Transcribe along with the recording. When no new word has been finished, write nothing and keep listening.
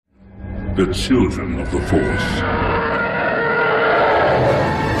the children of the Force.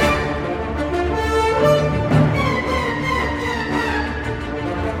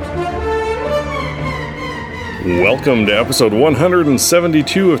 Welcome to episode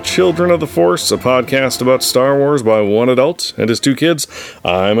 172 of Children of the Force, a podcast about Star Wars by one adult and his two kids.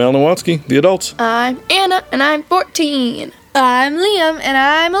 I'm Al Nowatzki, the adult. I'm Anna, and I'm 14. I'm Liam, and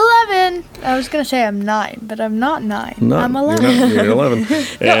I'm 11. I was going to say I'm 9, but I'm not 9. I'm 11. You're 11.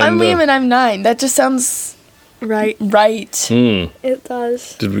 No, I'm Liam, and I'm 9. That just sounds right. It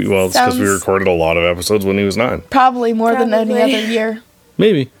does. Did we? Well, it's because we recorded a lot of episodes when he was 9. Probably more than any other year.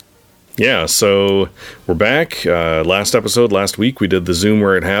 Maybe. Yeah, so we're back. Last week, we did the Zoom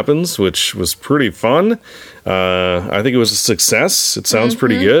Where It Happens, which was pretty fun. I think it was a success. It sounds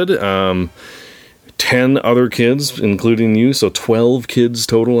pretty good. 10 other kids, including you, so 12 kids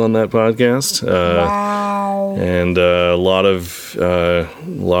total on that podcast. Wow. And a lot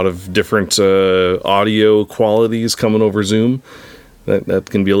of different audio qualities coming over Zoom. That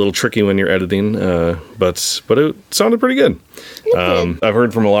can be a little tricky when you're editing, but it sounded pretty good. I've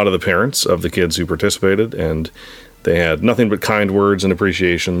heard from a lot of the parents of the kids who participated, and they had nothing but kind words and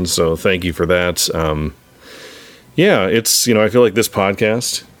appreciation, so thank you for that. It's, I feel like this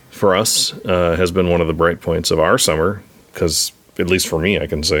podcast, for us, has been one of the bright points of our summer, because, at least for me, I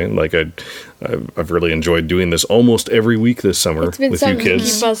can say, like, I've really enjoyed doing this almost every week this summer with you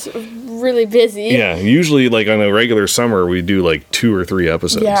kids. Keep us really busy. Yeah, usually, like, on a regular summer, we do, like, 2 or 3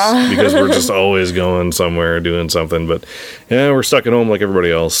 episodes. Yeah. Because we're just always going somewhere, doing something. But, yeah, we're stuck at home like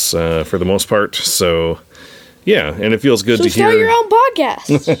everybody else, for the most part. So, yeah, and it feels good to hear. So start your own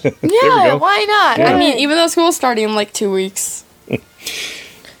podcast. Yeah, why not? Yeah. I mean, even though school's starting in, like, 2 weeks.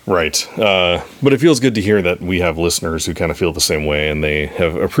 Right. But it feels good to hear that we have listeners who kind of feel the same way, and they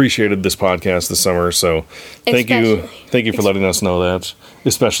have appreciated this podcast this summer. So thank you for letting us know that,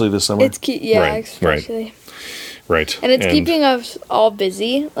 especially this summer. Especially. Right. And it's keeping us all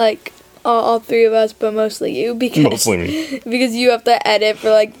busy, like all 3 of us, but mostly you, because you have to edit for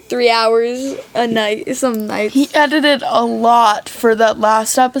like 3 hours a night, some nights. He edited a lot for that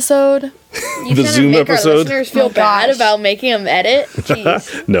last episode. The Zoom episode. Our listeners feel bad about making them edit.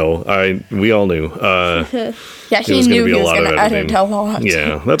 Jeez. No, we all knew. Yeah, he knew he was going to edit a lot.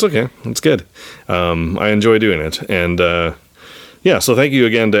 Yeah, that's okay. That's good. I enjoy doing it, and so thank you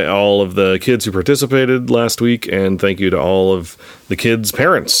again to all of the kids who participated last week, and thank you to all of the kids'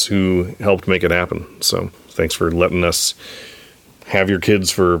 parents who helped make it happen. So thanks for letting us have your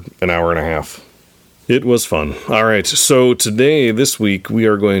kids for an hour and a half. It was fun. All right, so this week, we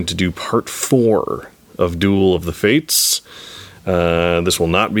are going to do part 4 of Duel of the Fates. This will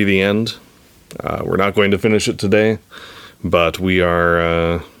not be the end. We're not going to finish it today, but we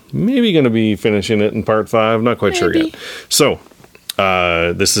are maybe going to be finishing it in part 5. Not quite sure yet. So,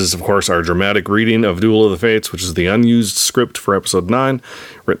 this is, of course, our dramatic reading of Duel of the Fates, which is the unused script for episode 9,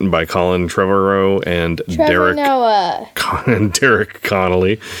 written by Colin Trevorrow and Derek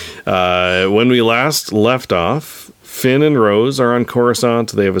Connolly. When we last left off, Finn and Rose are on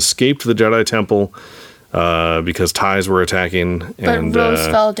Coruscant. They have escaped the Jedi Temple because TIEs were attacking. And Rose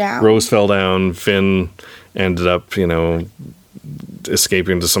fell down. Rose fell down. Finn ended up,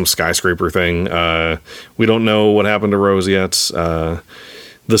 escaping to some skyscraper thing. We don't know what happened to Rose yet.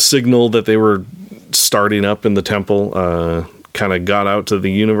 The signal that they were starting up in the temple kind of got out to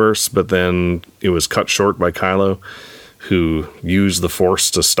the universe, but then it was cut short by Kylo, who used the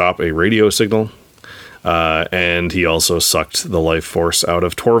Force to stop a radio signal. And he also sucked the life force out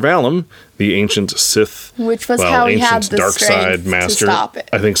of Tor Valum, the ancient Sith, which was how he had the dark side master. To stop it.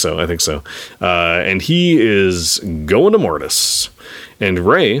 I think so. And he is going to Mortis. And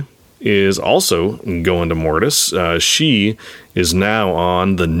Rey is also going to Mortis. She is now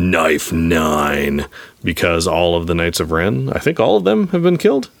on the Knife 9 because all of the Knights of Ren, I think all of them have been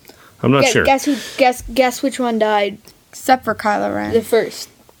killed. I'm not sure. Guess which one died? Except for Kylo Ren. The first.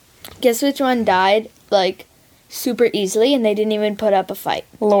 Guess which one died, like, super easily, and they didn't even put up a fight?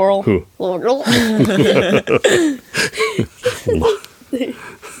 Laurel. Who? Laurel.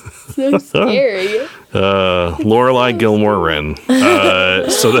 So scary. Lorelai Gilmore Wren.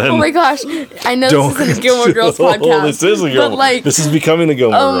 So then, oh my gosh, I know this isn't a Gilmore Girls podcast. This is a Gilmore. But this is becoming a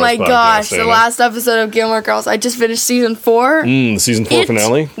Gilmore Girls podcast. Oh my gosh, the last episode of Gilmore Girls. I just finished season 4. The season 4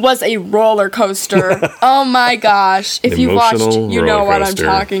 finale was a roller coaster. Oh my gosh! If you watched, you know what I'm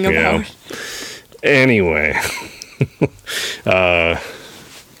talking about. Yeah. Anyway.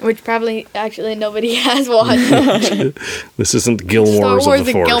 Which probably, actually, nobody has watched. This isn't Gilmore's Star Wars of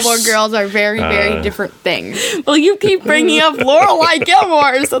the Force. and Gilmore Girls are very, very different things. Well, you keep bringing up Lorelai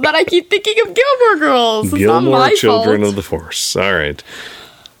Gilmore, so that I keep thinking of Gilmore Girls. It's Gilmore not my Children fault. of the Force. All right.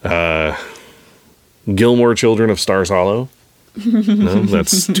 Gilmore Children of Stars Hollow. No,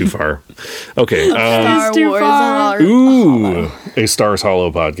 that's too far. Okay. Star too Wars far. Ooh, a Stars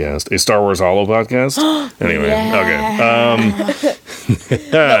Hollow podcast. A Star Wars Hollow podcast. Anyway, okay.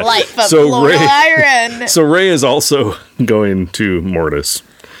 The life of So Lord Rey- Iron. So Rey is also going to Mortis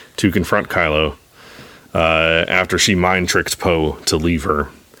to confront Kylo after she mind-tricked Poe to leave her.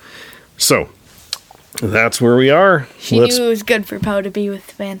 So, that's where we are. She knew it was good for Poe to be with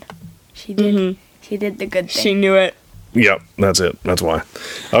Finn. She did. Mm-hmm. She did the good thing. She knew it. Yep, that's it. That's why.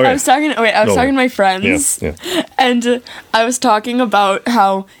 Okay. I was talking to my friends, Yeah. and I was talking about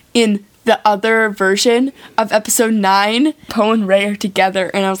how in the other version of episode 9, Poe and Rey are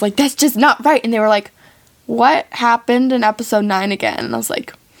together, and I was like, that's just not right. And they were like, what happened in episode 9 again? And I was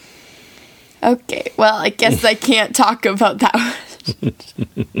like, okay, well, I guess I can't talk about that.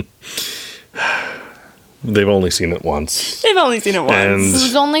 They've only seen it once. They've only seen it once. And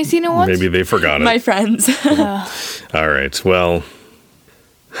Who's only seen it once? maybe they forgot it. My friends. All right. Well,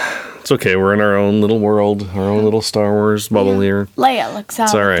 it's okay. We're in our own little world, our own little Star Wars bubble here. Leia looks out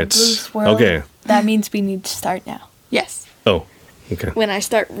It's all at right. the blue swirl. Okay. That means we need to start now. Yes. Oh, okay. When I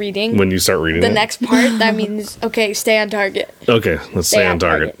start reading When you start reading the it? next part, that means, okay, stay on target. Okay, let's stay on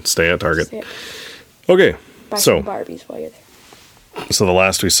target. Stay at target. Stay- Okay. Buy So, some Barbies while you're there. So the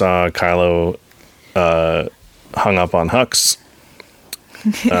last we saw, Kylo hung up on Hux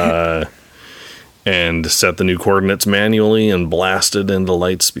and set the new coordinates manually and blasted into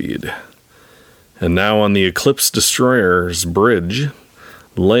light speed. And now on the Eclipse Destroyer's bridge,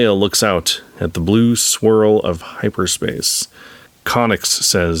 Leia looks out at the blue swirl of hyperspace. Connix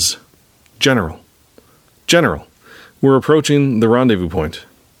says, General, we're approaching the rendezvous point.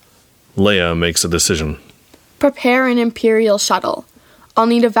 Leia makes a decision. Prepare an Imperial shuttle. I'll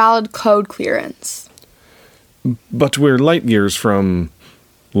need a valid code clearance. But we're light years from...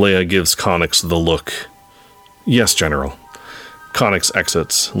 Leia gives Connix the look. Yes, General. Connix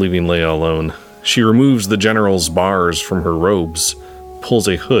exits, leaving Leia alone. She removes the General's bars from her robes, pulls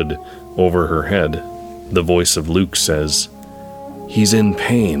a hood over her head. The voice of Luke says, He's in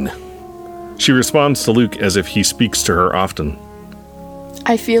pain. She responds to Luke as if he speaks to her often.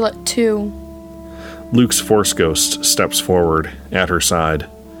 I feel it too. Luke's Force Ghost steps forward at her side.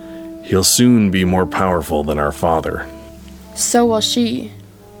 He'll soon be more powerful than our father. So will she.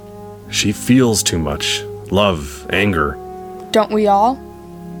 She feels too much. Love, anger. Don't we all?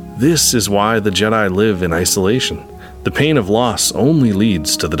 This is why the Jedi live in isolation. The pain of loss only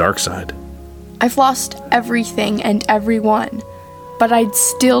leads to the dark side. I've lost everything and everyone, but I'd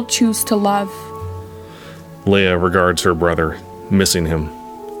still choose to love. Leia regards her brother, missing him.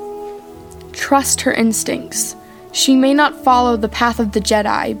 Trust her instincts. She may not follow the path of the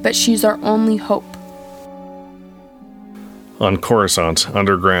Jedi, but she's our only hope. On Coruscant,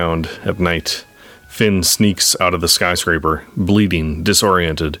 underground, at night, Finn sneaks out of the skyscraper, bleeding,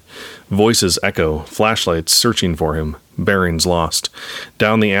 disoriented. Voices echo, flashlights searching for him, bearings lost.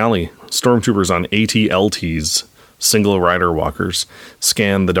 Down the alley, stormtroopers on AT-LTs, single rider walkers,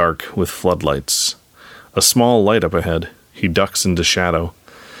 scan the dark with floodlights. A small light up ahead, he ducks into shadow.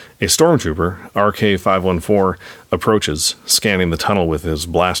 A stormtrooper, RK-514, approaches, scanning the tunnel with his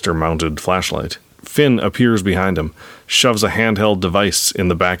blaster-mounted flashlight. Finn appears behind him, shoves a handheld device in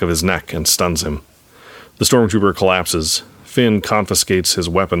the back of his neck and stuns him. The stormtrooper collapses. Finn confiscates his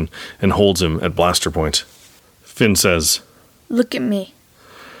weapon and holds him at blaster point. Finn says, Look at me.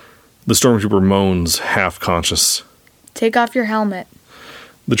 The stormtrooper moans, half-conscious. Take off your helmet.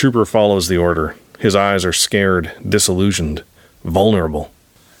 The trooper follows the order. His eyes are scared, disillusioned, vulnerable.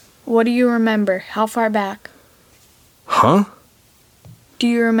 What do you remember? How far back? Huh? Do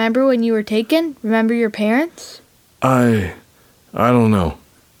you remember when you were taken? Remember your parents? I don't know.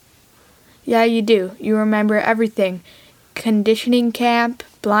 Yeah, you do. You remember everything. Conditioning camp,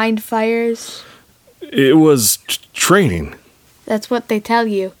 blind fires. It was training. That's what they tell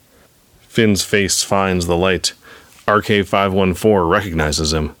you. Finn's face finds the light. RK-514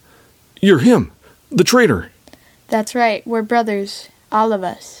 recognizes him. You're him, the traitor. That's right. We're brothers. All of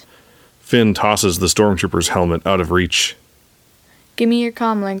us. Finn tosses the stormtrooper's helmet out of reach. Give me your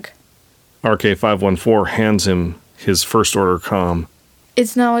comm link. RK-514 hands him his first order comm.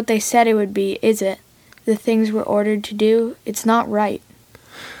 It's not what they said it would be, is it? The things we're ordered to do, it's not right.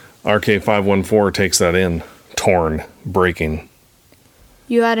 RK-514 takes that in, torn, breaking.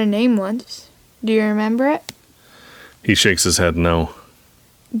 You had a name once. Do you remember it? He shakes his head no.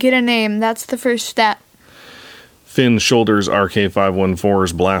 Get a name. That's the first step. Finn shoulders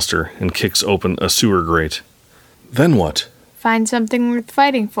RK-514's blaster and kicks open a sewer grate. Then what? Find something worth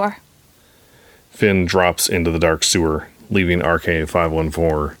fighting for. Finn drops into the dark sewer, leaving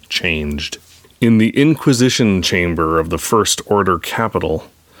RK-514 changed. In the Inquisition chamber of the First Order Capital,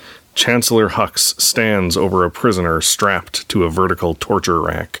 Chancellor Hux stands over a prisoner strapped to a vertical torture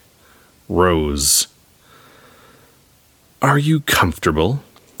rack. Rose. Are you comfortable?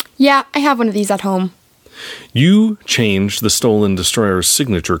 Yeah, I have one of these at home. You changed the stolen destroyer's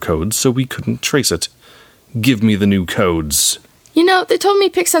signature code so we couldn't trace it. Give me the new codes. You know, they told me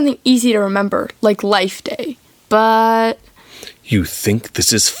to pick something easy to remember, like Life Day. But... You think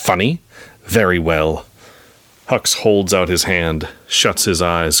this is funny? Very well. Hux holds out his hand, shuts his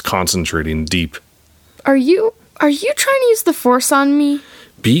eyes, concentrating deep. Are you trying to use the Force on me?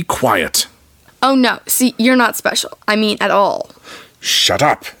 Be quiet. Oh no, see, you're not special. I mean, at all. Shut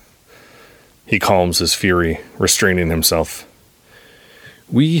up. He calms his fury, restraining himself.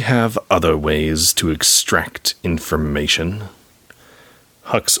 We have other ways to extract information.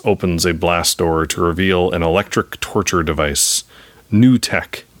 Hux opens a blast door to reveal an electric torture device. New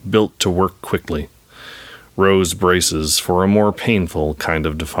tech, built to work quickly. Rose braces for a more painful kind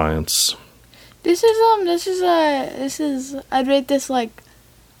of defiance. I'd rate this like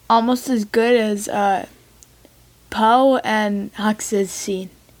almost as good as Poe and Hux's scene.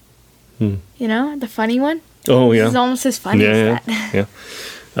 You know, the funny one? Oh, yeah. This is almost as funny as that.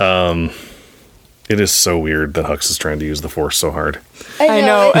 Yeah. It is so weird that Hux is trying to use the Force so hard. I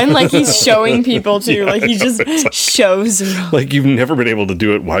know, and like he's showing people too, like he just shows. Like you've never been able to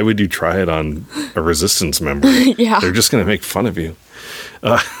do it. Why would you try it on a Resistance member? Yeah. They're just going to make fun of you.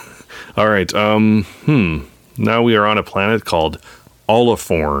 All right. Now we are on a planet called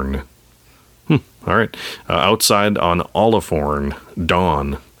Oliforn. All right. Outside on Oliforn,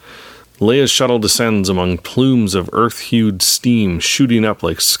 dawn. Leia's shuttle descends among plumes of earth-hued steam shooting up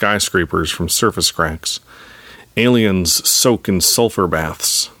like skyscrapers from surface cracks. Aliens soak in sulfur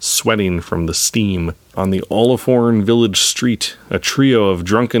baths, sweating from the steam. On the Oliforn village street, a trio of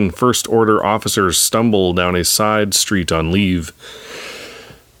drunken First Order officers stumble down a side street on leave.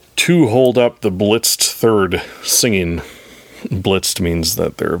 Two hold up the blitzed third, singing. Blitzed means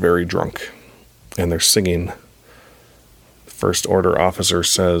that they're very drunk, and they're singing. First Order officer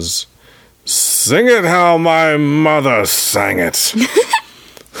says, "Sing it how my mother sang it."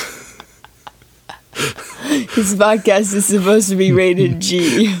 His podcast is supposed to be rated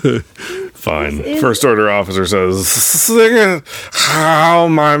G. Fine. First Order officer says, "Sing it how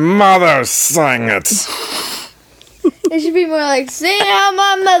my mother sang it." It should be more like, sing how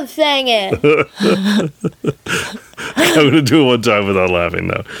my mother sang it. I'm going to do it one time without laughing,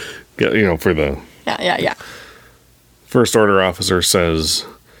 though. For the... Yeah. First Order officer says,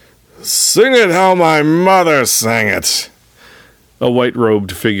 "Sing it how my mother sang it." A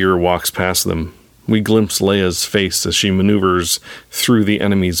white-robed figure walks past them. We glimpse Leia's face as she maneuvers through the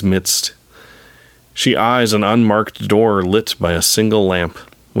enemy's midst. She eyes an unmarked door lit by a single lamp.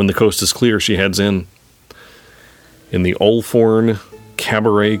 When the coast is clear, she heads in. In the Oliforn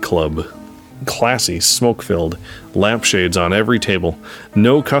Cabaret Club. Classy, smoke-filled, lampshades on every table.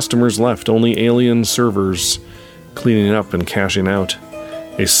 No customers left, only alien servers cleaning up and cashing out.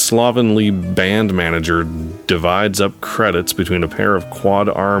 A slovenly band manager divides up credits between a pair of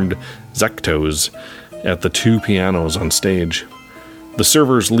quad-armed Zektos at the two pianos on stage. The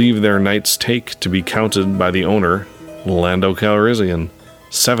servers leave their night's take to be counted by the owner, Lando Calrissian.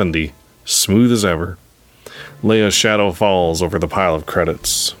 70, smooth as ever. Leia's shadow falls over the pile of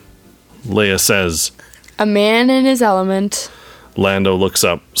credits. Leia says, "A man in his element." Lando looks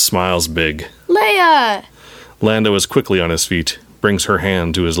up, smiles big. Leia! Lando is quickly on his feet, brings her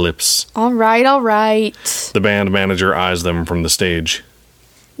hand to his lips. All right. The band manager eyes them from the stage.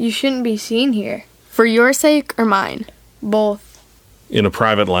 You shouldn't be seen here. For your sake or mine? Both. In a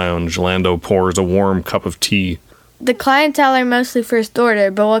private lounge, Lando pours a warm cup of tea. The clientele are mostly First Order,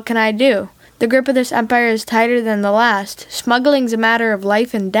 but what can I do? The grip of this empire is tighter than the last. Smuggling's a matter of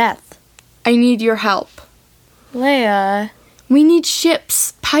life and death. I need your help. Leia... We need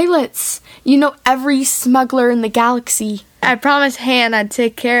ships, pilots. You know every smuggler in the galaxy. I promised Han I'd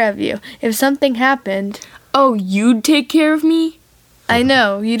take care of you. If something happened... Oh, you'd take care of me? I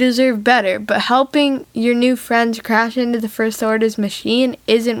know, you deserve better, but helping your new friends crash into the First Order's machine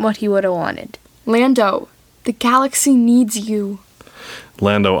isn't what he would have wanted. Lando, the galaxy needs you.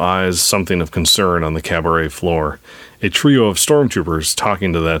 Lando eyes something of concern on the cabaret floor. A trio of stormtroopers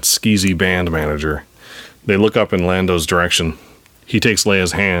talking to that skeezy band manager. They look up in Lando's direction. He takes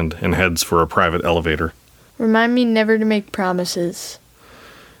Leia's hand and heads for a private elevator. Remind me never to make promises.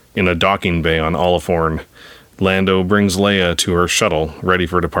 In a docking bay on Oliforn, Lando brings Leia to her shuttle, ready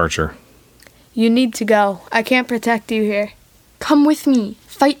for departure. You need to go. I can't protect you here. Come with me.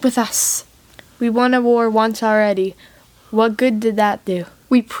 Fight with us. We won a war once already. What good did that do?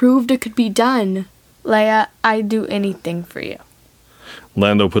 We proved it could be done. Leia, I'd do anything for you.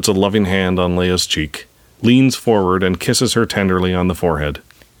 Lando puts a loving hand on Leia's cheek, leans forward, and kisses her tenderly on the forehead.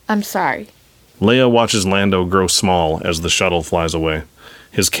 I'm sorry. Leia watches Lando grow small as the shuttle flies away,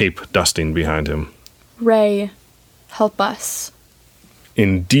 his cape dusting behind him. Rey, help us.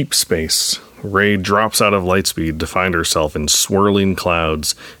 In deep space, Rey drops out of lightspeed to find herself in swirling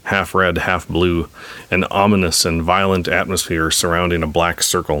clouds, half red, half blue, an ominous and violent atmosphere surrounding a black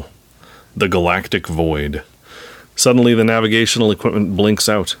circle. The galactic void. Suddenly, the navigational equipment blinks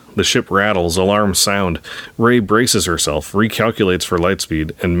out. The ship rattles, alarms sound. Rey braces herself, recalculates for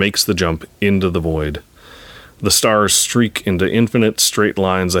lightspeed, and makes the jump into the void. The stars streak into infinite straight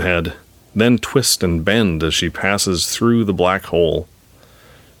lines ahead, then twist and bend as she passes through the black hole.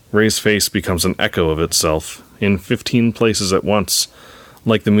 Rey's face becomes an echo of itself, in 15 places at once,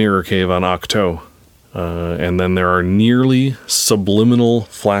 like the mirror cave on Ahch-To. And then there are nearly subliminal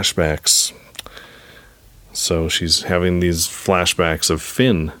flashbacks. So she's having these flashbacks of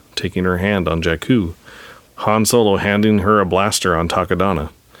Finn taking her hand on Jakku, Han Solo handing her a blaster on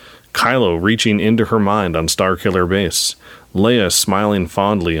Takodana, Kylo reaching into her mind on Starkiller Base, Leia smiling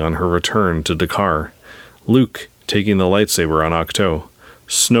fondly on her return to D'Qar, Luke taking the lightsaber on Ahch-To,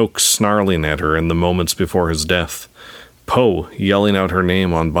 Snoke snarling at her in the moments before his death, Poe yelling out her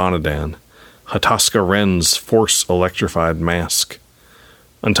name on Bonadan, Hataska Wren's force-electrified mask,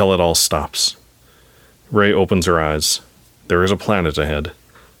 until it all stops. Rey opens her eyes. There is a planet ahead.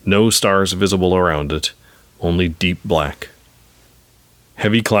 No stars visible around it, only deep black.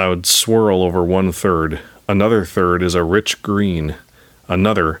 Heavy clouds swirl over 1/3. Another third is a rich green.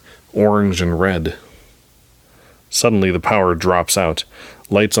 Another, orange and red. Suddenly the power drops out.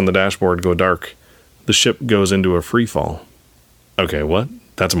 Lights on the dashboard go dark. The ship goes into a freefall. Okay, what?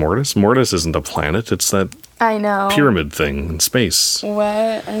 That's Mortis? Mortis isn't a planet. It's that I know. pyramid thing in space.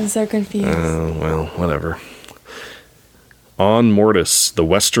 What? I'm so confused. Well, whatever. On Mortis, the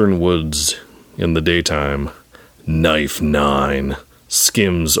western woods, in the daytime, Knife 9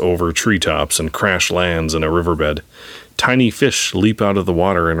 skims over treetops and crash lands in a riverbed. Tiny fish leap out of the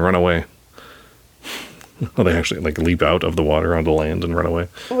water and run away. Oh, they actually leap out of the water onto land and run away.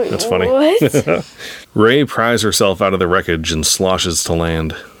 That's funny. What? Rey pries herself out of the wreckage and sloshes to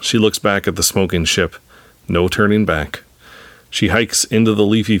land. She looks back at the smoking ship. No turning back. She hikes into the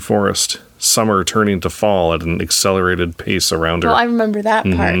leafy forest, summer turning to fall at an accelerated pace around her. Well, I remember that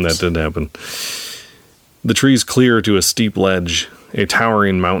part. That did happen. The trees clear to a steep ledge, a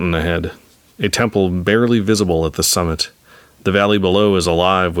towering mountain ahead, a temple barely visible at the summit. The valley below is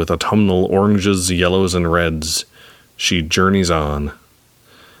alive with autumnal oranges, yellows, and reds. She journeys on.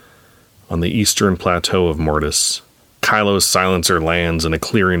 On the eastern plateau of Mortis, Kylo's silencer lands in a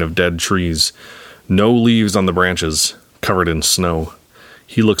clearing of dead trees. No leaves on the branches, covered in snow.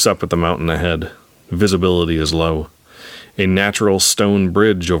 He looks up at the mountain ahead. Visibility is low. A natural stone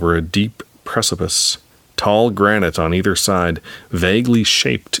bridge over a deep precipice. Tall granite on either side, vaguely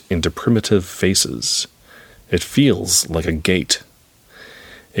shaped into primitive faces. It feels like a gate.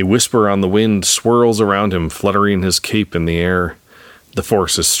 A whisper on the wind swirls around him, fluttering his cape in the air. The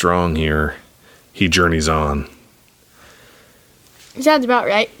force is strong here. He journeys on. Sounds about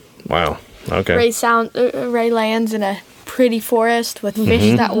right. Wow. Okay. Rey lands in a pretty forest with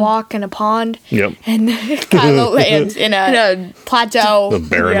fish that walk in a pond. Yep. And Kylo lands in a plateau. The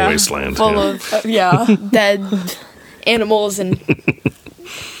barren wasteland. Full of dead animals and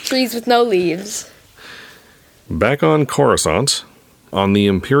Trees with no leaves. Back on Coruscant, on the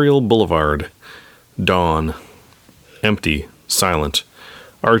Imperial Boulevard, dawn. Empty, silent.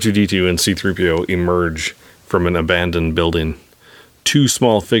 R2-D2 and C-3PO emerge from an abandoned building. Two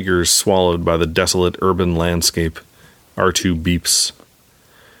small figures swallowed by the desolate urban landscape. R2 beeps.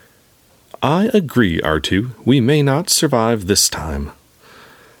 I agree, R2. We may not survive this time.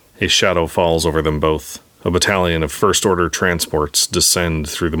 A shadow falls over them both. A battalion of first-order transports descend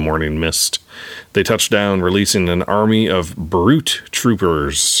through the morning mist. They touch down, releasing an army of brute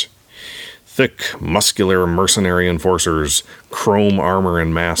troopers. Thick, muscular mercenary enforcers, chrome armor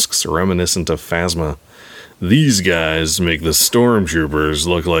and masks reminiscent of Phasma. These guys make the stormtroopers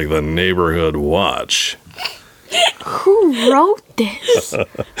look like the neighborhood watch. Who wrote this?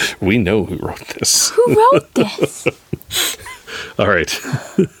 We know who wrote this. Who wrote this? All right.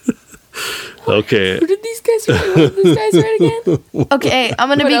 Okay. Who did these guys write again? Okay, I'm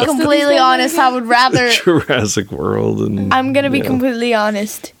gonna What be else did these completely guys honest. I would rather. Jurassic World and... I'm gonna be completely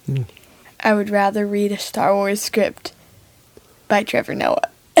honest. I would rather read a Star Wars script by Trevor Noah.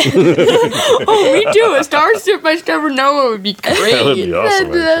 Oh, me too. A Star Wars by Trevor Noah would be great. That would be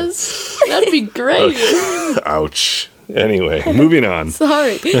awesome. That'd be great. Ouch. Anyway, moving on.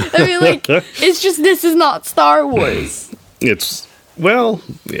 Sorry. I mean, like, it's just this is not Star Wars. It's, well,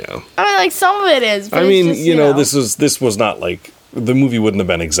 yeah. I mean, like, some of it is, but I it's mean, just, you know, this was not like, the movie wouldn't have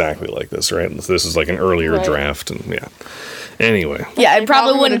been exactly like this, right? This is like an earlier Right. draft, and yeah. Anyway. Yeah, They it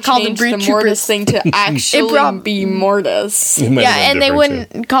probably wouldn't call the change Brute Mortis Troopers thing to actually be Mortis. It might Yeah, have been and they different,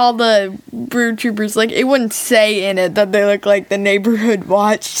 too. wouldn't call the Brute Troopers, like, it wouldn't say in it that they look like the Neighborhood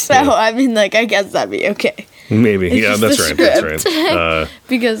Watch. So, Yeah. I mean, like, I guess that'd be okay. Maybe. It's Yeah, just that's the right. That's script. right.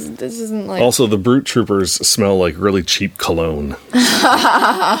 Because this isn't like. Also, the Brute Troopers smell like really cheap cologne.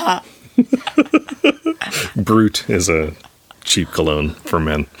 Brute is a cheap cologne for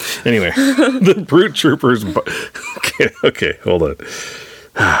men. Anyway, the Brute Troopers. Okay, hold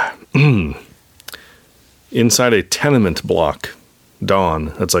on. Inside a tenement block,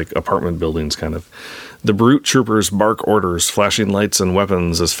 Dawn, that's like apartment buildings kind of. The Brute Troopers bark orders, flashing lights and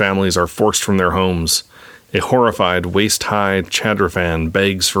weapons as families are forced from their homes. A horrified, waist-high Chadrafan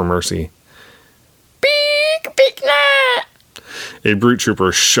begs for mercy. Beak, nah! A Brute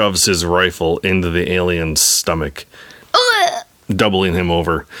Trooper shoves his rifle into the alien's stomach, doubling him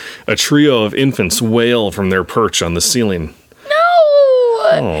over. A trio of infants wail from their perch on the ceiling. No!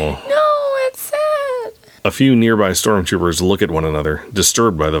 Oh. No, it's sad. A few nearby stormtroopers look at one another,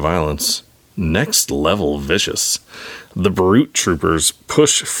 disturbed by the violence. Next level vicious. The Brute Troopers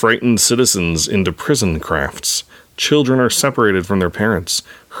push frightened citizens into prison crafts. Children are separated from their parents,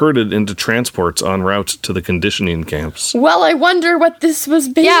 herded into transports en route to the conditioning camps. Well, I wonder what this was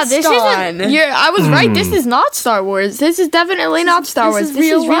based Yeah, this on. isn't. Yeah, I was right. This is not Star Wars. This is definitely not Star Wars. This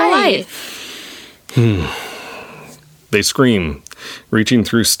is real life. They scream, reaching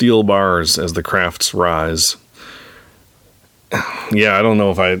through steel bars as the crafts rise. Yeah, I don't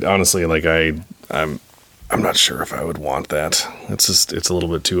know if I honestly I'm not sure if I would want that. It's a little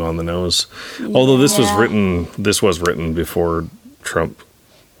bit too on the nose. Although this was written before Trump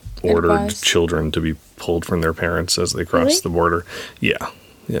ordered Advised. children to be pulled from their parents as they crossed Really? the border. Yeah,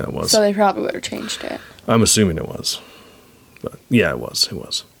 it was. So they probably would have changed it. I'm assuming it was. But yeah, it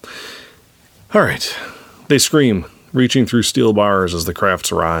was. All right. They scream, reaching through steel bars as the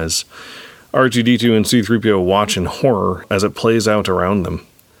crafts rise. R2-D2 and C-3PO watch in horror as it plays out around them.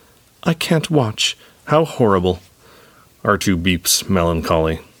 I can't watch. How horrible. R2 beeps,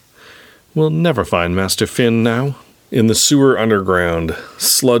 melancholy. We'll never find Master Finn now. In the sewer underground,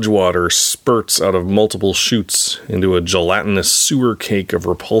 sludge water spurts out of multiple chutes into a gelatinous sewer cake of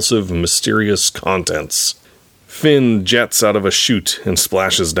repulsive, mysterious contents. Finn jets out of a chute and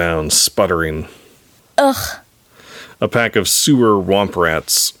splashes down, sputtering. Ugh. A pack of sewer womp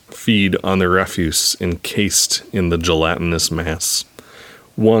rats feed on the refuse encased in the gelatinous mass.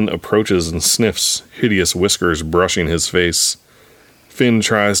 One approaches and sniffs, hideous whiskers brushing his face. Finn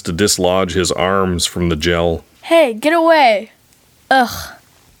tries to dislodge his arms from the gel. Hey, get away. Ugh.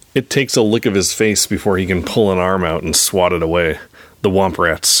 It takes a lick of his face before he can pull an arm out and swat it away. The womp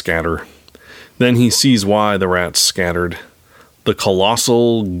rats scatter. Then he sees why the rats scattered. The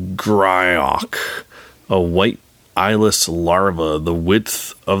colossal Gryok, a white eyeless larva the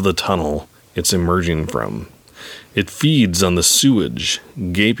width of the tunnel it's emerging from. It feeds on the sewage,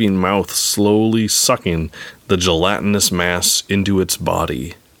 gaping mouth slowly sucking the gelatinous mass into its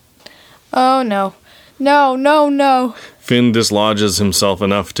body. Oh, no. No. Finn dislodges himself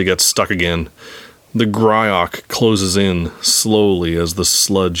enough to get stuck again. The Gryok closes in slowly as the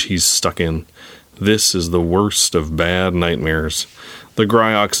sludge he's stuck in. This is the worst of bad nightmares. The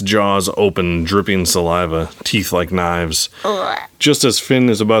Gryok's jaws open, dripping saliva, teeth like knives. Just as Finn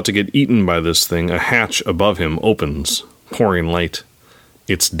is about to get eaten by this thing, a hatch above him opens, pouring light.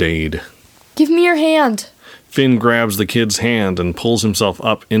 It's Dade. Give me your hand. Finn grabs the kid's hand and pulls himself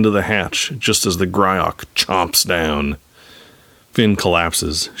up into the hatch just as the Gryok chomps down. Finn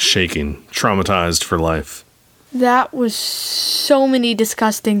collapses, shaking, traumatized for life. That was so many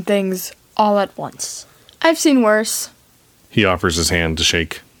disgusting things all at once. I've seen worse. He offers his hand to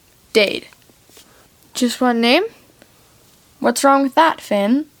shake. Dade. Just one name? What's wrong with that,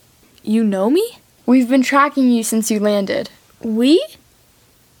 Finn? You know me? We've been tracking you since you landed. We?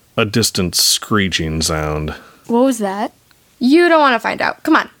 A distant screeching sound. What was that? You don't want to find out.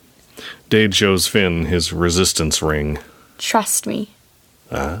 Come on. Dade shows Finn his resistance ring. Trust me.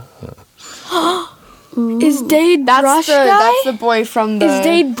 Is Dade Brush guy? That's the boy from the... Is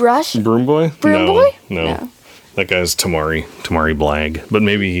Dade Brush? Broom Boy? Broom no, Boy? No. No. That guy's Tamari Blag. But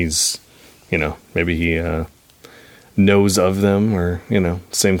maybe he's, maybe he knows of them or,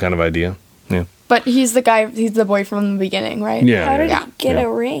 same kind of idea. Yeah. But he's the boy from the beginning, right? Yeah. How did yeah, he get yeah. a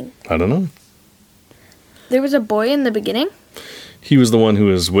ring? I don't know. There was a boy in the beginning? He was the one who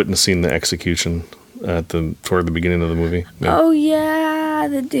was witnessing the execution toward the beginning of the movie. Yeah. Oh yeah,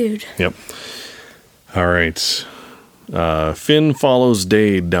 the dude. Yep. All right. Finn follows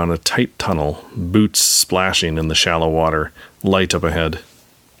Dade down a tight tunnel, boots splashing in the shallow water, light up ahead.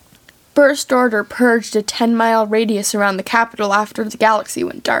 First Order purged a 10-mile radius around the capital after the galaxy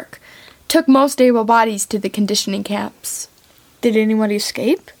went dark. Took most able bodies to the conditioning camps. Did anybody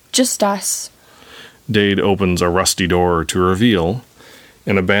escape? Just us. Dade opens a rusty door to reveal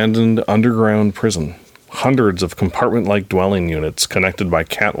an abandoned underground prison. Hundreds of compartment-like dwelling units connected by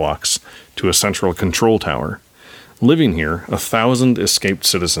catwalks to a central control tower. Living here, 1,000 escaped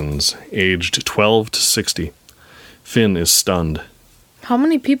citizens, aged 12 to 60. Finn is stunned. How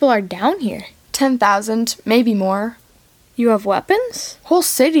many people are down here? 10,000, maybe more. You have weapons? Whole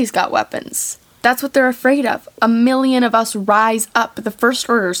city's got weapons. That's what they're afraid of. 1 million of us rise up. The First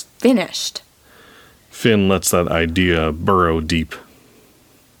Order's finished. Finn lets that idea burrow deep.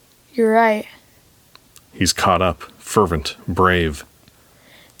 You're right. He's caught up, fervent, brave.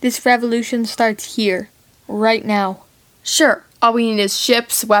 This revolution starts here, right now. Sure, all we need is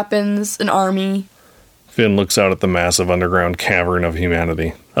ships, weapons, an army. Finn looks out at the massive underground cavern of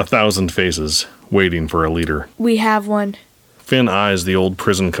humanity. 1,000 faces, waiting for a leader. We have one. Finn eyes the old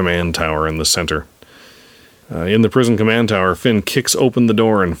prison command tower in the center. In the prison command tower, Finn kicks open the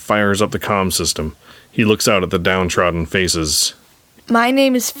door and fires up the comm system. He looks out at the downtrodden faces. My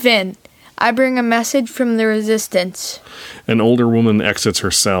name is Finn. I bring a message from the Resistance. An older woman exits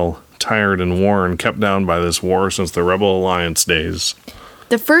her cell, tired and worn, kept down by this war since the Rebel Alliance days.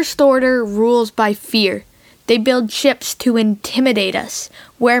 The First Order rules by fear. They build ships to intimidate us,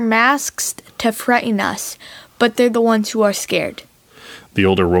 wear masks to frighten us, but they're the ones who are scared. The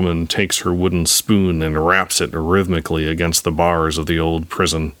older woman takes her wooden spoon and raps it rhythmically against the bars of the old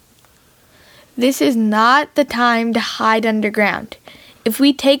prison. This is not the time to hide underground. If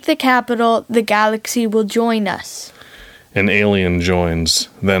we take the capital, the galaxy will join us. An alien joins,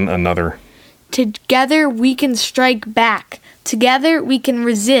 then another. Together we can strike back. Together we can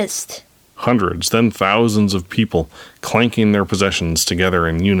resist. Hundreds, then thousands of people, clanking their possessions together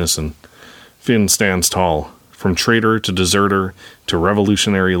in unison. Finn stands tall. From traitor to deserter to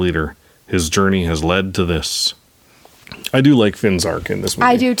revolutionary leader, his journey has led to this. I do like Finn's arc in this movie.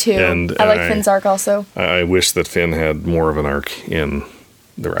 I do too. And I like Finn's arc also. I wish that Finn had more of an arc in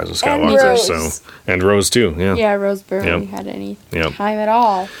The Rise of And Skywalker. Rose. And Rose too, yeah. Yeah, Rose barely Yep. had any Yep. time at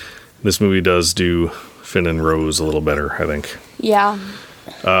all. This movie does do Finn and Rose a little better, I think. Yeah.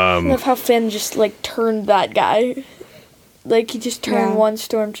 I love how Finn just, like, turned that guy. Like, he just turned Yeah. one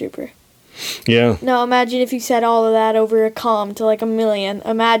stormtrooper. Yeah. Now, imagine if you said all of that over a comm to, like, 1,000,000.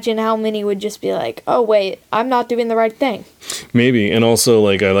 Imagine how many would just be like, oh, wait, I'm not doing the right thing. Maybe. And also,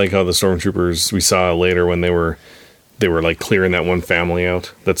 like, I like how the stormtroopers we saw later when they were like clearing that one family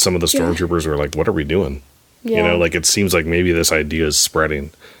out, that some of the stormtroopers were like, what are we doing? Yeah. You know, like, it seems like maybe this idea is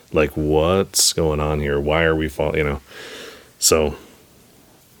spreading. Like, what's going on here? Why are we So,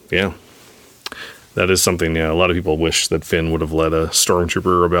 yeah. That is something, a lot of people wish that Finn would have led a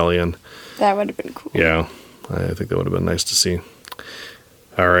stormtrooper rebellion. That would have been cool. Yeah, I think that would have been nice to see.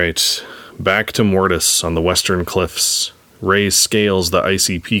 All right, back to Mortis on the western cliffs. Rey scales the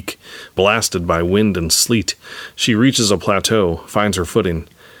icy peak, blasted by wind and sleet. She reaches a plateau, finds her footing.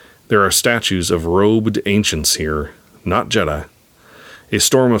 There are statues of robed ancients here, not Jedi. A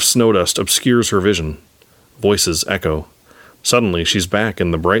storm of snow dust obscures her vision. Voices echo. Suddenly, she's back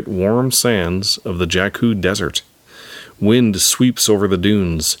in the bright, warm sands of the Jakku Desert. Wind sweeps over the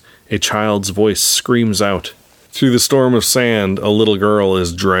dunes. A child's voice screams out. Through the storm of sand, a little girl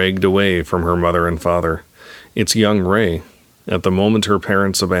is dragged away from her mother and father. It's young Rey. At the moment her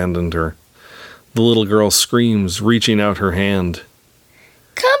parents abandoned her. The little girl screams, reaching out her hand.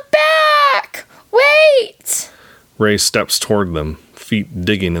 Come back! Wait! Rey steps toward them, feet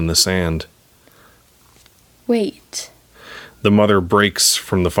digging in the sand. Wait. The mother breaks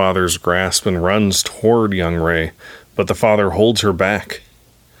from the father's grasp and runs toward young Rey, but the father holds her back.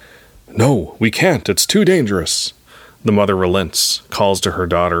 No, we can't. It's too dangerous. The mother relents, calls to her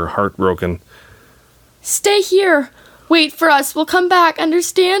daughter, heartbroken. Stay here. Wait for us. We'll come back.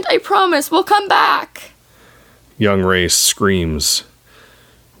 Understand? I promise. We'll come back. Young Rey screams.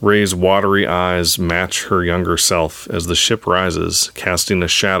 Rey's watery eyes match her younger self as the ship rises, casting a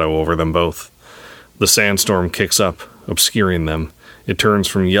shadow over them both. The sandstorm kicks up, obscuring them. It turns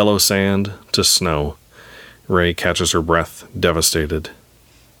from yellow sand to snow. Rey catches her breath, devastated.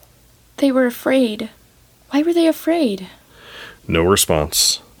 They were afraid. Why were they afraid? No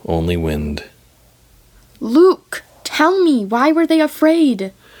response, only wind. Luke, tell me, why were they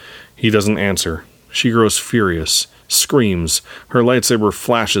afraid? He doesn't answer. She grows furious, screams. Her lightsaber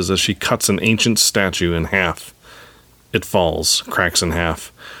flashes as she cuts an ancient statue in half. It falls, cracks in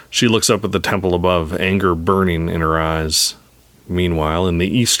half. She looks up at the temple above, anger burning in her eyes. Meanwhile, in the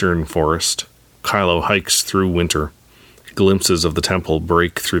eastern forest, Kylo hikes through winter. Glimpses of the temple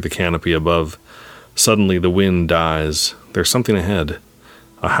break through the canopy above. Suddenly the wind dies. There's something ahead.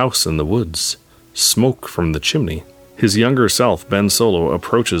 A house in the woods. Smoke from the chimney. His younger self, Ben Solo,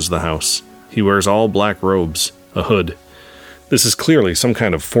 approaches the house. He wears all black robes, a hood. This is clearly some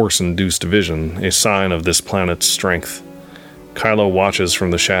kind of Force-induced vision, a sign of this planet's strength. Kylo watches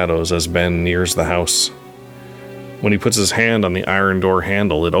from the shadows as Ben nears the house. When he puts his hand on the iron door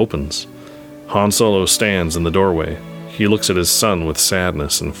handle, it opens. Han Solo stands in the doorway. He looks at his son with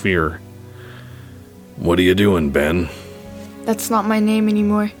sadness and fear. "What are you doing, Ben?" That's not my name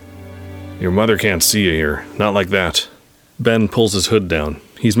anymore. "Your mother can't see you here. Not like that." Ben pulls his hood down.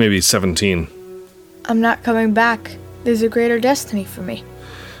 He's maybe 17. I'm not coming back. There's a greater destiny for me.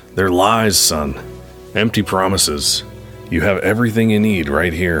 "They're lies, son. Empty promises. You have everything you need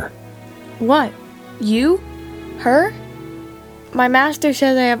right here." What? You? Her? My master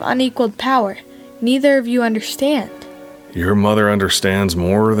says I have unequaled power. Neither of you understand. Your mother understands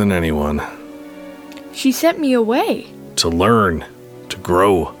more than anyone. She sent me away. To learn. To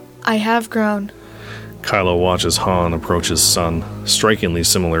grow. I have grown. Kylo watches Han approach his son, strikingly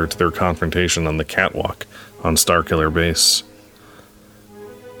similar to their confrontation on the catwalk on Starkiller Base.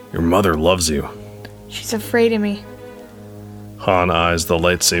 "Your mother loves you." She's afraid of me. Han eyes the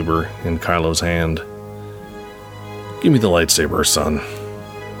lightsaber in Kylo's hand. "Give me the lightsaber, son."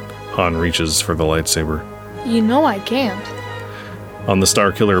 Han reaches for the lightsaber. You know I can't. On the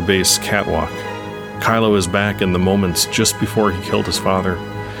Starkiller Base catwalk, Kylo is back in the moments just before he killed his father.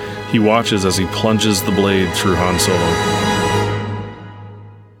 He watches as he plunges the blade through Han Solo.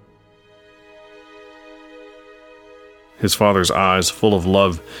 His father's eyes full of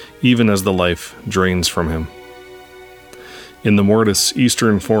love, even as the life drains from him. In the Mortis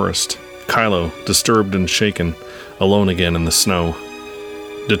eastern forest, Kylo, disturbed and shaken, alone again in the snow.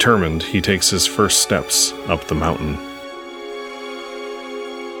 Determined, he takes his first steps up the mountain.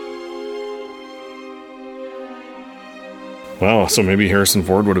 Wow, so maybe Harrison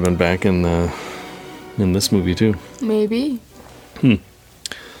Ford would have been back in this movie too. Maybe.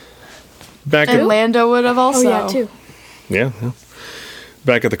 Back And at Lando would have also. Oh, yeah, too. yeah.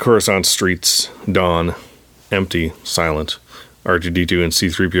 Back at the Coruscant streets, dawn, empty, silent. R2-D2 and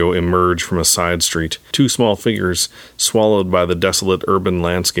C-3PO emerge from a side street, two small figures swallowed by the desolate urban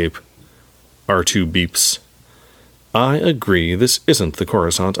landscape. R2 beeps. "I agree, this isn't the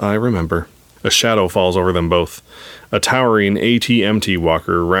Coruscant I remember." A shadow falls over them both. A towering AT-MT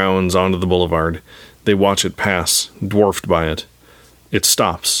walker rounds onto the boulevard. They watch it pass, dwarfed by it. It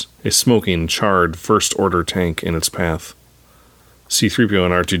stops, a smoking, charred first-order tank in its path. C-3PO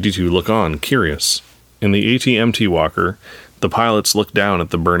and R2-D2 look on, curious. In the AT-MT walker, the pilots look down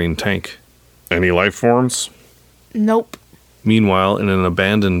at the burning tank. "Any life forms?" Nope. Meanwhile, in an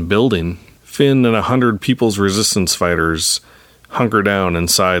abandoned building, Finn and 100 People's Resistance fighters hunker down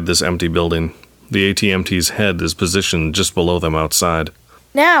inside this empty building. The AT-MT's head is positioned just below them outside.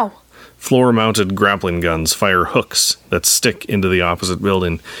 Now! Floor-mounted grappling guns fire hooks that stick into the opposite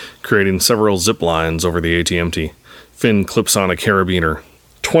building, creating several zip lines over the AT-MT. Finn clips on a carabiner.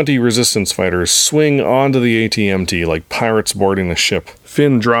 20 Resistance fighters swing onto the AT-MT like pirates boarding a ship.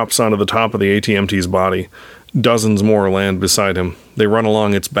 Finn drops onto the top of the AT-MT's body. Dozens more land beside him. They run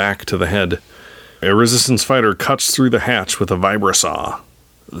along its back to the head. A Resistance fighter cuts through the hatch with a vibrosaw.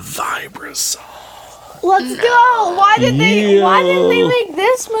 Vibrosaw. Let's go! Why did they make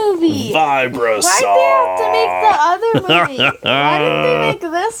this movie? Vibrosaw. Why'd they have to make the other movie? Why didn't they make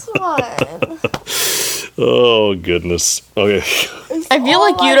this one? Oh, goodness. Okay. I feel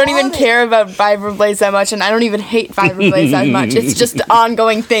like you don't even care about vibroblades that much, and I don't even hate vibroblades that much. It's just an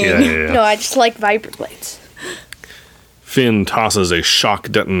ongoing thing. Yeah. No, I just like vibroblades. Finn tosses a shock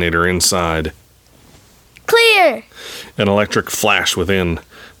detonator inside. Clear! An electric flash within.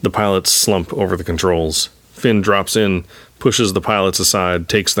 The pilots slump over the controls. Finn drops in, pushes the pilots aside,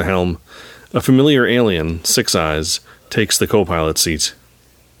 takes the helm. A familiar alien, Six Eyes, takes the co-pilot seat.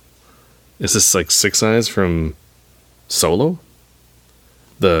 Is this like Six Eyes from Solo?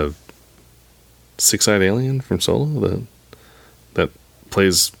 The six-eyed alien from Solo? That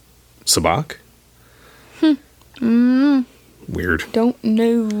plays Sabacc? Weird. Don't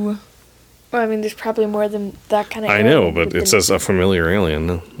know. Well, I mean, there's probably more than that kind of I know, but it says a familiar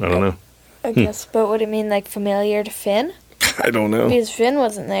alien. I don't know. I guess, but would it mean, like, familiar to Finn? I don't know. Because Finn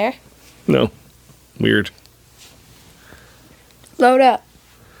wasn't there. No. Weird. Load up.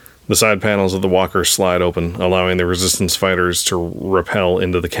 The side panels of the walker slide open, allowing the resistance fighters to rappel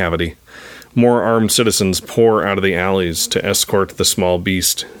into the cavity. More armed citizens pour out of the alleys to escort the small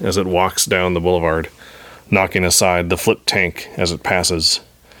beast as it walks down the boulevard, knocking aside the flip tank as it passes.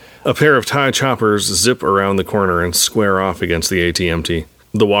 A pair of TIE choppers zip around the corner and square off against the AT-MT.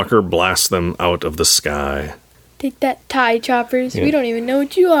 The walker blasts them out of the sky. Take that, TIE choppers. Yeah. We don't even know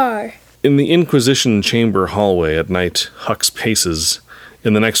what you are. In the Inquisition chamber hallway at night, Hux paces.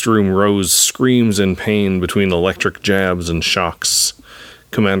 In the next room, Rose screams in pain between electric jabs and shocks.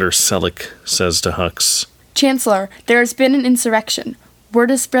 Commander Selleck says to Hux, Chancellor, there has been an insurrection. Word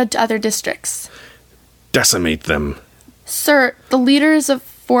has spread to other districts. decimate them. Sir, the leader is a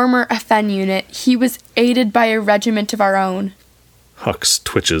former FN unit. He was aided by a regiment of our own. Hux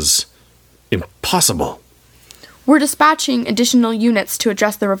twitches. Impossible. We're dispatching additional units to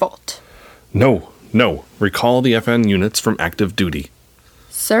address the revolt. No. Recall the FN units from active duty.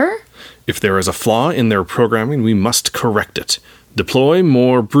 Sir? If there is a flaw in their programming, we must correct it. Deploy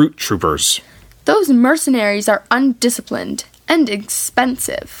more brute troopers. Those mercenaries are undisciplined and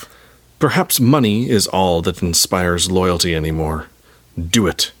expensive. Perhaps money is all that inspires loyalty anymore. Do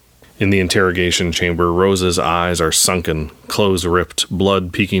it. In the interrogation chamber, Rose's eyes are sunken, clothes ripped,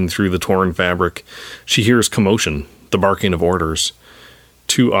 blood peeking through the torn fabric. She hears commotion, the barking of orders.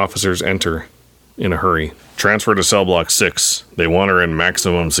 2 officers enter in a hurry. Transfer to cell block 6. They want her in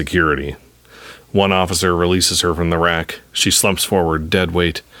maximum security. One officer releases her from the rack. She slumps forward, dead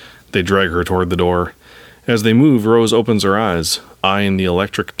weight. They drag her toward the door. As they move, Rose opens her eyes, eyeing the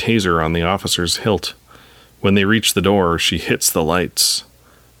electric taser on the officer's hilt. When they reach the door, she hits the lights.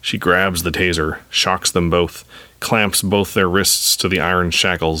 She grabs the taser, shocks them both, clamps both their wrists to the iron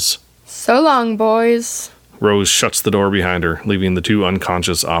shackles. So long, boys. Rose shuts the door behind her, leaving the 2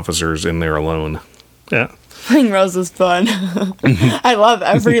 unconscious officers in there alone. Yeah. Playing Rose is fun. I love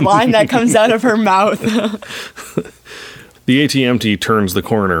every line that comes out of her mouth. The AT-MT turns the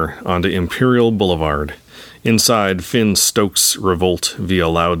corner onto Imperial Boulevard. Inside, Finn stokes revolt via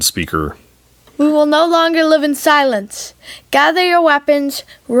loudspeaker. We will no longer live in silence. Gather your weapons,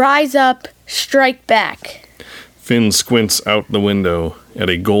 rise up, strike back. Finn squints out the window at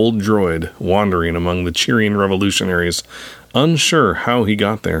a gold droid wandering among the cheering revolutionaries, unsure how he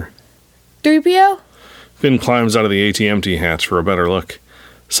got there. 3PO? Finn climbs out of the AT-MT hatch for a better look.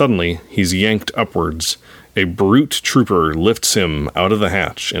 Suddenly, he's yanked upwards. A brute trooper lifts him out of the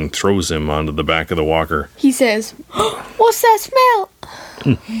hatch and throws him onto the back of the walker. He says, What's that smell?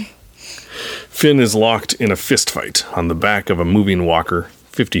 Finn is locked in a fistfight on the back of a moving walker,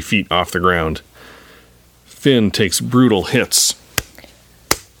 50 feet off the ground. Finn takes brutal hits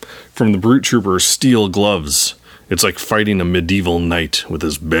from the brute trooper's steel gloves. It's like fighting a medieval knight with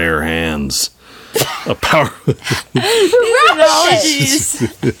his bare hands. A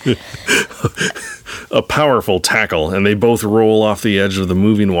powerful tackle, and they both roll off the edge of the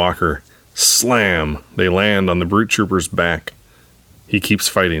moving walker. Slam! They land on the brute trooper's back. He keeps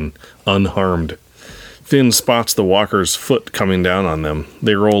fighting, unharmed. Finn spots the walker's foot coming down on them.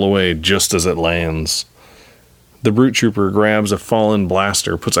 They roll away just as it lands. The brute trooper grabs a fallen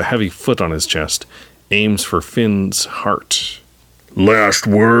blaster, puts a heavy foot on his chest, aims for Finn's heart. Last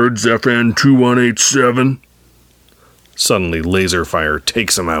words, FN 2187? Suddenly, laser fire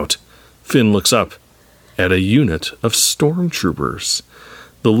takes him out. Finn looks up at a unit of stormtroopers.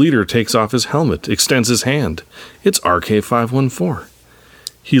 The leader takes off his helmet, extends his hand. It's RK-514.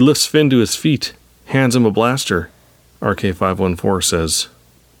 He lifts Finn to his feet, hands him a blaster. RK-514 says,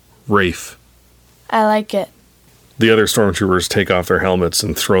 Rafe. I like it. The other stormtroopers take off their helmets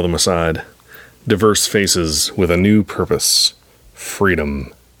and throw them aside. Diverse faces with a new purpose.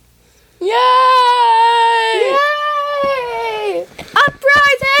 Freedom. Yay! Yay!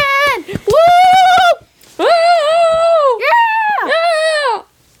 Uprising! Woo! Woo! Yeah! Yeah!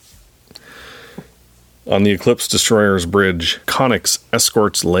 On the Eclipse Destroyer's bridge, Connix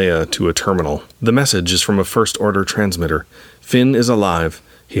escorts Leia to a terminal. The message is from a First Order transmitter. Finn is alive.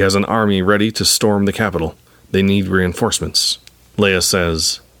 He has an army ready to storm the capital. They need reinforcements. Leia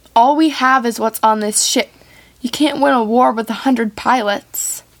says, All we have is what's on this ship. You can't win a war with 100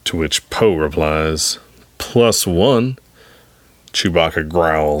 pilots. to which Poe replies, +1. Chewbacca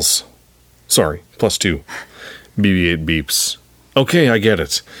growls. Sorry, +2. BB-8 beeps. Okay, I get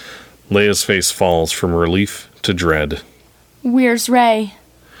it. Leia's face falls from relief to dread. Where's Rey?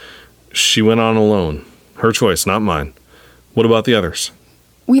 She went on alone. Her choice, not mine. What about the others?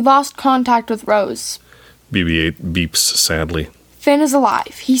 We lost contact with Rose. BB-8 beeps sadly. Finn is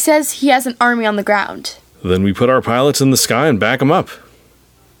alive. He says he has an army on the ground. Then we put our pilots in the sky and back them up.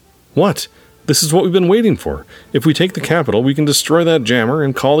 What? This is what we've been waiting for. If we take the capital, we can destroy that jammer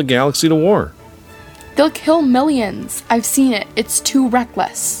and call the galaxy to war. They'll kill millions. I've seen it. It's too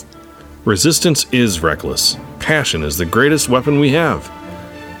reckless. Resistance is reckless. Passion is the greatest weapon we have.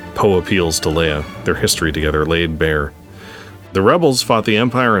 Poe appeals to Leia, their history together laid bare. The rebels fought the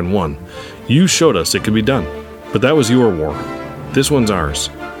Empire and won. You showed us it could be done. But that was your war. This one's ours.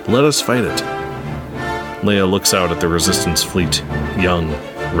 Let us fight it. Leia looks out at the Resistance fleet, young,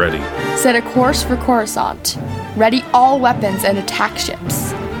 ready. Set a course for Coruscant. Ready all weapons and attack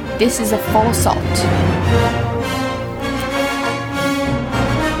ships. This is a full assault.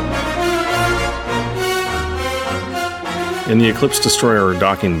 In the Eclipse Destroyer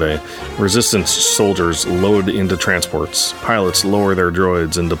docking bay, Resistance soldiers load into transports. Pilots lower their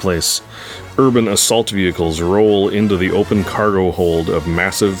droids into place. Urban assault vehicles roll into the open cargo hold of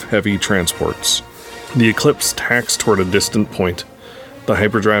massive, heavy transports. The Eclipse tacks toward a distant point. The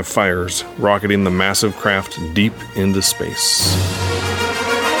hyperdrive fires, rocketing the massive craft deep into space.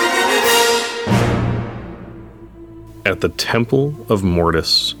 At the Temple of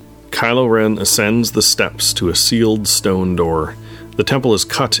Mortis, Kylo Ren ascends the steps to a sealed stone door. The temple is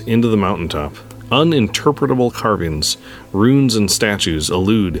cut into the mountaintop. Uninterpretable carvings, runes, and statues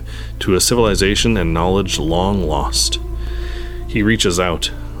allude to a civilization and knowledge long lost. He reaches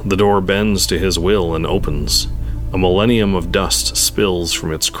out. The door bends to his will and opens. A millennium of dust spills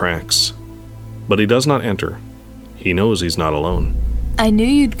from its cracks. But he does not enter. He knows he's not alone. I knew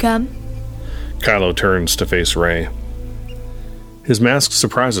you'd come. Kylo turns to face Rey. His mask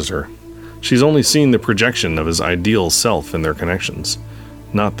surprises her. She's only seen the projection of his ideal self in their connections.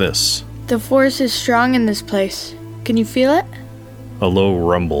 Not this. The force is strong in this place. Can you feel it? A low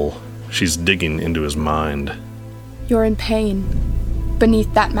rumble. She's digging into his mind. You're in pain.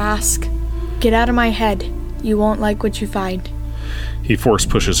 Beneath that mask. Get out of my head. You won't like what you find. He force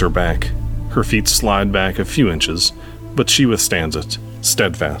pushes her back. Her feet slide back a few inches, but she withstands it,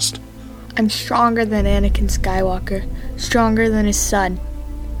 steadfast. I'm stronger than Anakin Skywalker. Stronger than his son.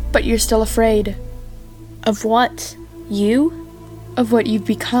 But you're still afraid. Of what? You? Of what you've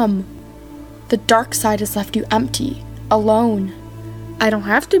become. The dark side has left you empty, alone. I don't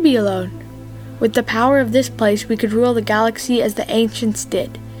have to be alone. With the power of this place, we could rule the galaxy as the ancients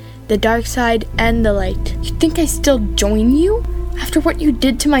did. The dark side and the light. You think I still join you? After what you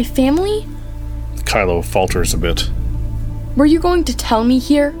did to my family? Kylo falters a bit. Were you going to tell me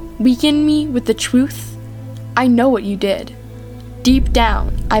here? Weaken me with the truth? I know what you did. Deep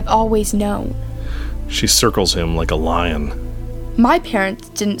down, I've always known. She circles him like a lion. My parents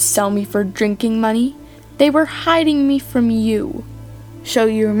didn't sell me for drinking money. They were hiding me from you. So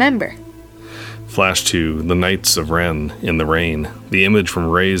you remember. Flash to the Knights of Ren in the rain, the image from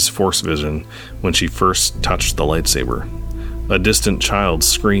Rey's Force vision when she first touched the lightsaber. A distant child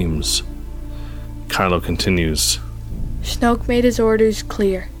screams. Kylo continues. Snoke made his orders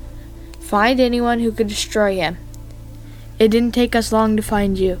clear. Find anyone who could destroy him. It didn't take us long to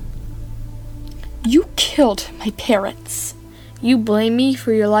find you. You killed my parents. You blame me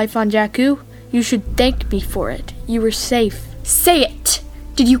for your life on Jakku? You should thank me for it. You were safe. Say it!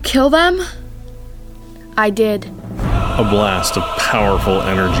 Did you kill them? I did. A blast of powerful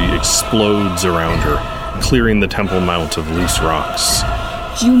energy explodes around her, clearing the temple mount of loose rocks.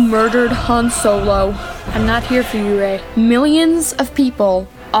 You murdered Han Solo. I'm not here for you, Rey. Millions of people.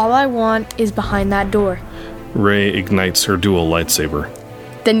 All I want is behind that door. Rey ignites her dual lightsaber.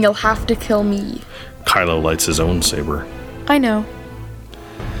 Then you'll have to kill me. Kylo lights his own saber. I know.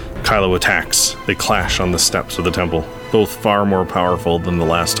 Kylo attacks. They clash on the steps of the temple, both far more powerful than the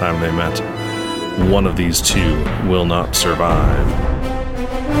last time they met. One of these two will not survive.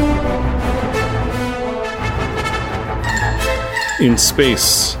 In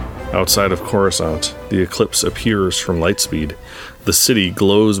space, outside of Coruscant, the eclipse appears from lightspeed. The city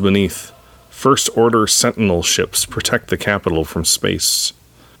glows beneath. First Order Sentinel ships protect the capital from space.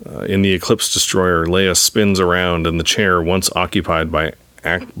 In the Eclipse Destroyer, Leia spins around in the chair once occupied by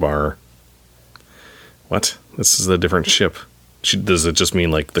Ackbar. What? This is a different ship. Does it just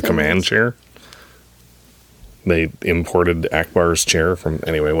mean like the command chair? They imported Ackbar's chair from...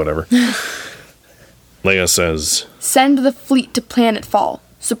 Anyway, whatever. Leia says, Send the fleet to Planetfall.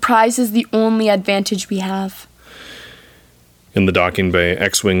 Surprise is the only advantage we have. In the docking bay,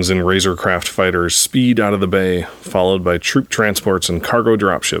 X-Wings and Razorcraft fighters speed out of the bay, followed by troop transports and cargo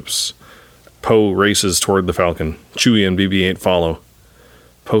dropships. Poe races toward the Falcon. Chewie and BB-8 follow.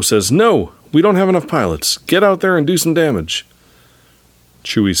 Poe says, No! We don't have enough pilots. Get out there and do some damage.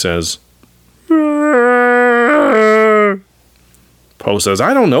 Chewie says, Poe says,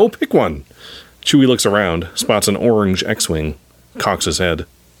 I don't know, pick one. Chewie looks around, spots an orange X-Wing, cocks his head.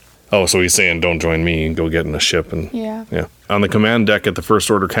 Oh, so he's saying, don't join me and go get in a ship. And Yeah. On the command deck at the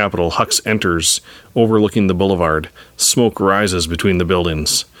First Order Capital, Hux enters, overlooking the boulevard. Smoke rises between the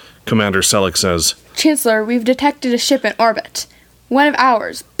buildings. Commander Selleck says, Chancellor, we've detected a ship in orbit. One of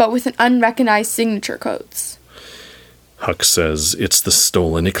ours, but with an unrecognized signature codes. Hux says, it's the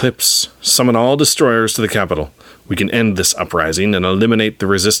stolen Eclipse. Summon all destroyers to the capital. We can end this uprising and eliminate the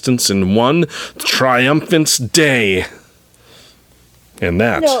resistance in one triumphant day. And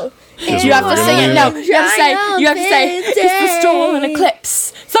that is You what have we're to gonna say it. leave. No, you have to say, it's the stolen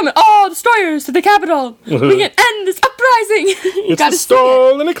eclipse. Summon all destroyers to the capital. We can end this uprising. You It's gotta the say it.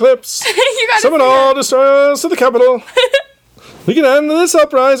 stolen Eclipse. You gotta Summon say all destroyers to the capital. We can end this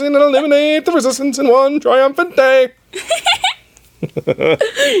uprising and eliminate the resistance in one triumphant day. it.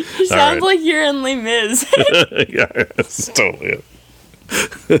 Sounds right. like you're in Les Mis. Yeah, that's totally it.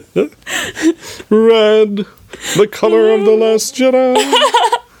 Red, the color of the Last Jedi.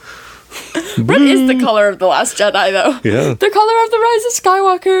 Red is the color of The Last Jedi, though. Yeah. The color of the Rise of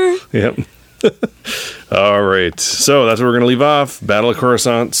Skywalker. Yep. All right. So that's where we're going to leave off. Battle of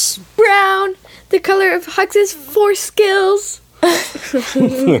Coruscant. Brown, the color of Hux's force skills.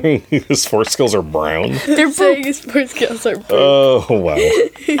 His force skills are brown. They're saying his force skills are brown. Oh, wow.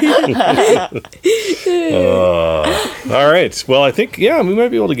 All right. Well, I think, yeah, we might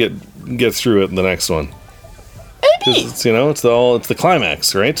be able to get through it in the next one. 'Cause it's, it's the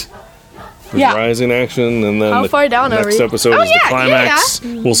climax, right? There's Yeah. rising action, and then How the far down are next we? episode Oh, is the yeah, climax.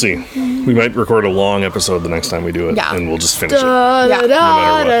 We'll see. We might record a long episode the next time we do it, Yeah. and we'll just finish it. Da, Yeah. da, da, No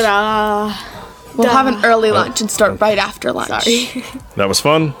matter da, what. da. We'll have an early lunch and start right after lunch. Sorry. That was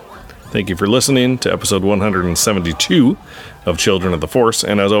fun. Thank you for listening to episode 172 of Children of the Force.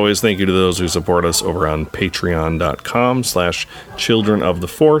 And as always, thank you to those who support us over on patreon.com/Children of the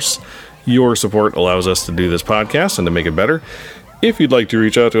Force. Your support allows us to do this podcast and to make it better. If you'd like to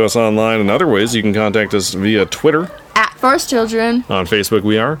reach out to us online in other ways, you can contact us via Twitter. At Force Children. On Facebook,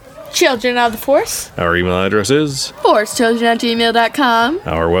 we are. Children of the Force. Our email address is. ForceChildren@gmail.com.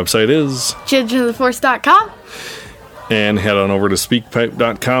 Our website is. ChildrenoftheForce.com. And head on over to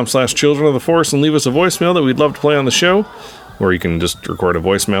speakpipe.com/Children of the Force and leave us a voicemail that we'd love to play on the show. Or you can just record a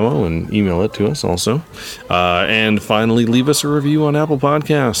voice memo and email it to us also. And finally, leave us a review on Apple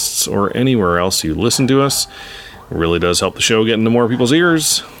Podcasts or anywhere else you listen to us. It really does help the show get into more people's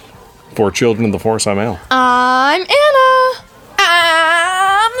ears. For Children of the Force, I'm Al. I'm Anna.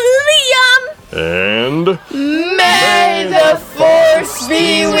 I'm Liam. And...